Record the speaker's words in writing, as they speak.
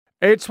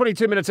It's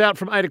 22 minutes out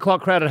from 8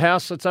 o'clock, Crowded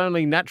House. It's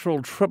only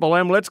natural Triple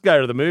M. Let's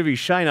go to the movie.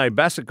 Shane A.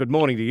 Bassett, good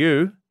morning to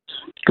you.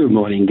 Good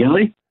morning,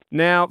 Gilly.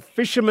 Now,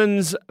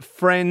 Fisherman's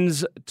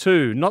Friends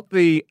 2, not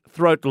the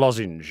throat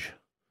lozenge.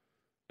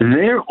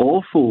 They're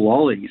awful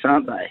lollies,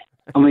 aren't they?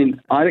 I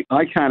mean, I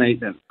can't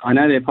eat them. I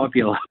know they're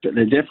popular, but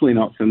they're definitely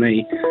not for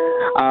me.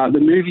 The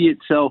movie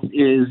itself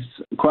is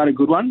quite a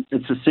good one.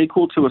 It's a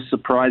sequel to a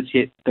surprise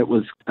hit that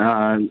was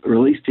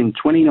released in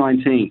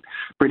 2019.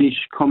 British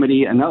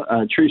comedy,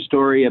 a true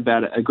story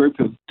about a group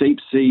of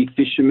deep-sea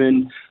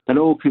fishermen that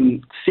all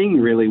can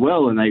sing really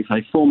well, and they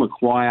form a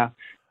choir.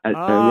 Released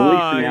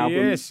an album.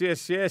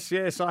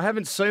 Yes. I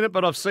haven't seen it,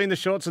 but I've seen the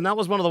shorts, and that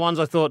was one of the ones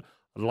I thought,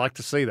 I'd like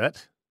to see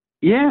that.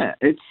 Yeah,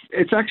 it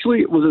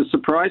was a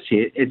surprise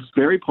hit. It's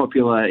very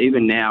popular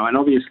even now, and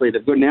obviously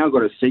they've now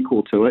got a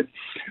sequel to it.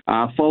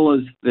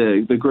 Follows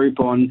the group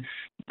on.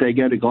 They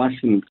go to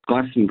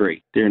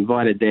Glastonbury. They're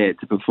invited there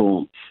to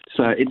perform.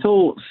 So it's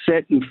all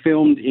set and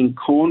filmed in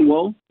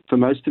Cornwall for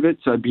most of it.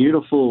 So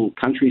beautiful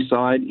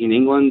countryside in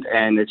England,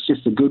 and it's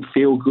just a good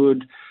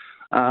feel-good,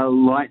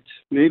 light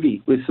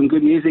movie with some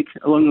good music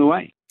along the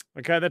way.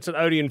 Okay, that's at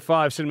Odeon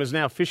 5 Cinemas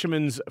now.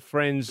 Fisherman's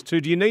Friends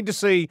 2. Do you need to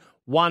see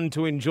 1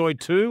 to enjoy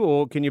 2,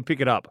 or can you pick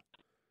it up?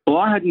 Well,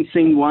 I hadn't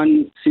seen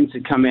 1 since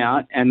it came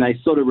out, and they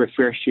sort of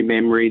refresh your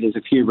memory. There's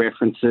a few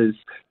references,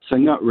 so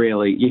not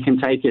really. You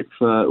can take it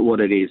for what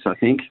it is, I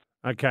think.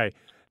 Okay.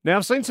 Now,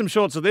 I've seen some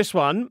shorts of this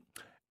one.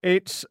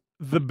 It's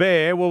The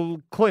Bear.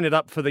 We'll clean it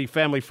up for the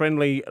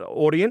family-friendly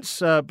audience,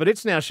 but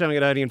it's now showing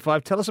at Odeon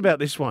 5. Tell us about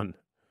this one.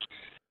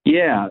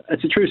 Yeah,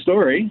 it's a true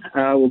story.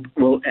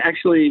 Well,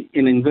 actually,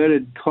 in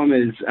inverted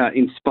commas,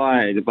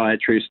 inspired by a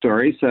true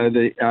story. So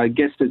I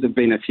guess there's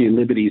been a few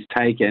liberties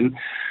taken.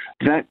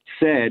 That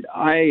said,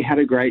 I had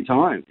a great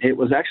time. It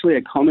was actually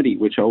a comedy,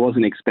 which I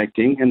wasn't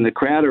expecting, and the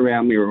crowd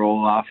around me were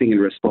all laughing and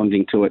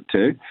responding to it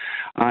too.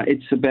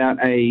 It's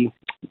about a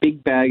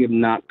big bag of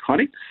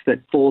narcotics that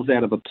falls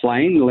out of a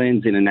plane,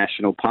 lands in a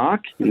national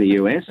park in the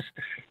US,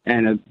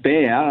 and a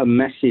bear, a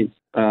massive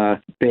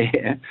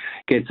bear,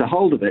 gets a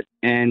hold of it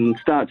and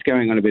starts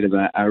going on a bit of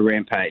a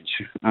rampage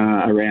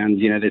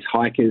around. There's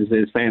hikers,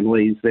 there's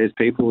families, there's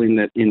people in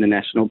the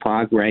national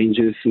park,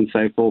 rangers and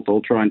so forth,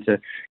 all trying to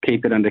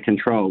keep it under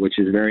control, which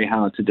is very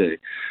hard to do.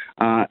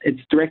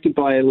 It's directed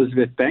by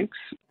Elizabeth Banks,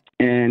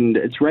 and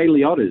it's Ray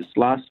Liotta's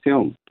last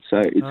film. So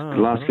it's the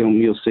last film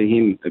you'll see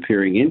him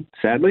appearing in,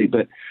 sadly.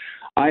 But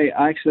I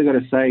actually got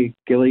to say,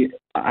 Gilly,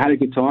 I had a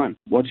good time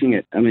watching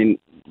it. I mean,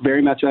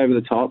 very much over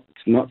the top.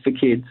 It's not for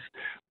kids,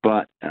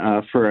 but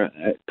for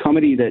a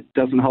comedy that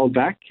doesn't hold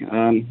back,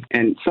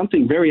 and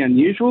something very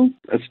unusual,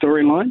 a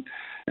storyline.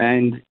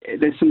 And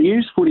there's some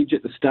news footage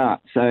at the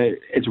start, so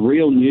it's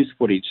real news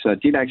footage. So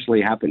it did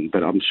actually happen,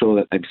 but I'm sure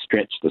that they've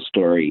stretched the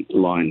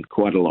storyline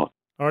quite a lot.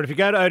 All right, if you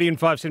go to Odeon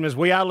 5 Cinemas,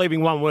 we are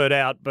leaving one word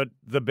out, but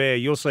The Bear,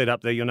 you'll see it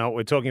up there. You'll know what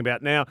we're talking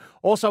about now.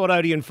 Also at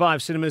Odeon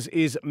 5 Cinemas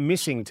is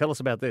Missing. Tell us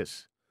about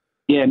this.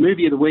 Yeah,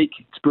 movie of the week.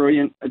 It's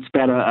brilliant. It's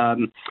about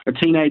a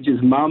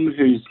teenager's mum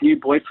whose new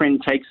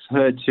boyfriend takes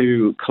her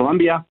to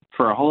Colombia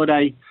for a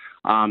holiday,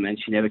 and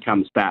she never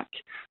comes back.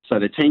 So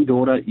the teen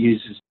daughter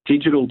uses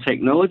digital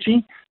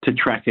technology to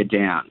track her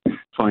down,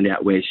 find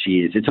out where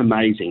she is. It's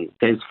amazing.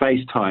 There's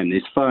FaceTime,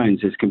 there's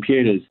phones, there's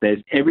computers,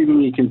 there's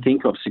everything you can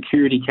think of,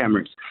 security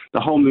cameras.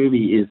 The whole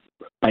movie is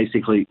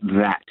basically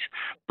that,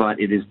 but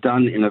it is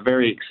done in a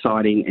very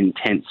exciting,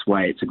 intense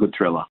way. It's a good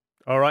thriller.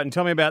 All right, and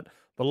tell me about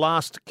The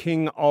Last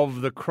King of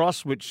the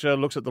Cross, which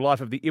looks at the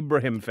life of the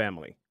Ibrahim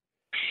family.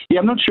 Yeah,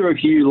 I'm not sure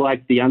if you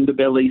like the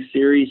Underbelly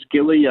series,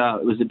 Gilly.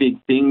 It was a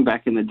big thing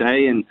back in the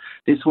day, and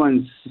this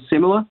one's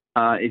similar.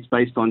 It's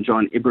based on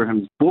John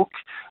Ibrahim's book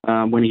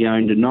when he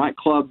owned a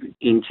nightclub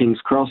in King's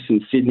Cross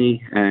in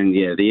Sydney, and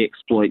yeah, the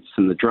exploits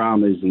and the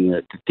dramas and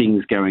the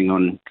things going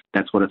on,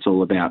 that's what it's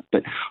all about.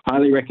 But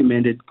highly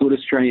recommended, good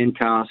Australian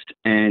cast,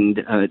 and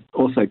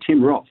also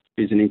Tim Roth,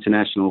 who's an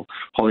international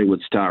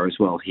Hollywood star as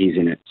well. He's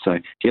in it. So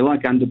if you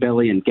like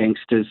Underbelly and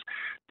gangsters,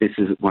 this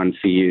is one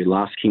for you.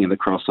 Last King of the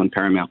Cross on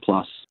Paramount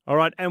Plus. All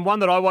right, and one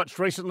that I watched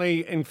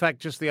recently, in fact,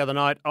 just the other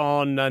night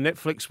on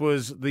Netflix,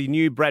 was the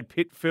new Brad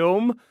Pitt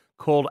film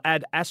called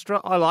Ad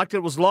Astra. I liked it.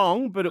 It was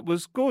long, but it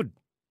was good.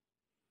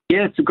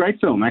 Yeah, it's a great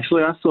film.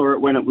 Actually, I saw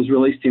it when it was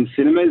released in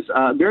cinemas.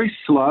 Very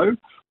slow,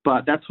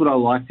 but that's what I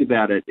liked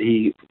about it.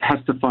 He has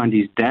to find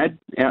his dad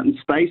out in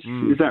space.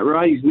 Is that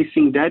right? His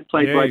missing dad,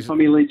 played by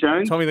Tommy Lee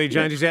Jones. Tommy Lee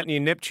Jones. He's out near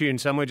Neptune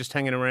somewhere, just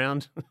hanging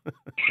around.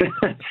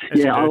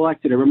 Yeah, I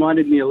liked it. It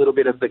reminded me a little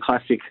bit of the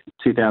classic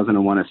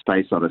 2001: A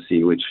Space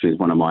Odyssey, which is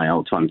one of my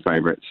all-time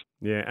favourites.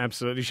 Yeah,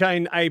 absolutely.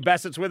 Shane A.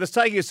 Bassett's with us,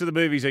 taking us to the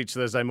movies each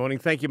Thursday morning.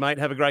 Thank you, mate.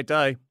 Have a great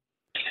day.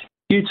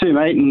 You too,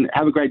 mate, and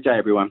have a great day,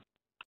 everyone.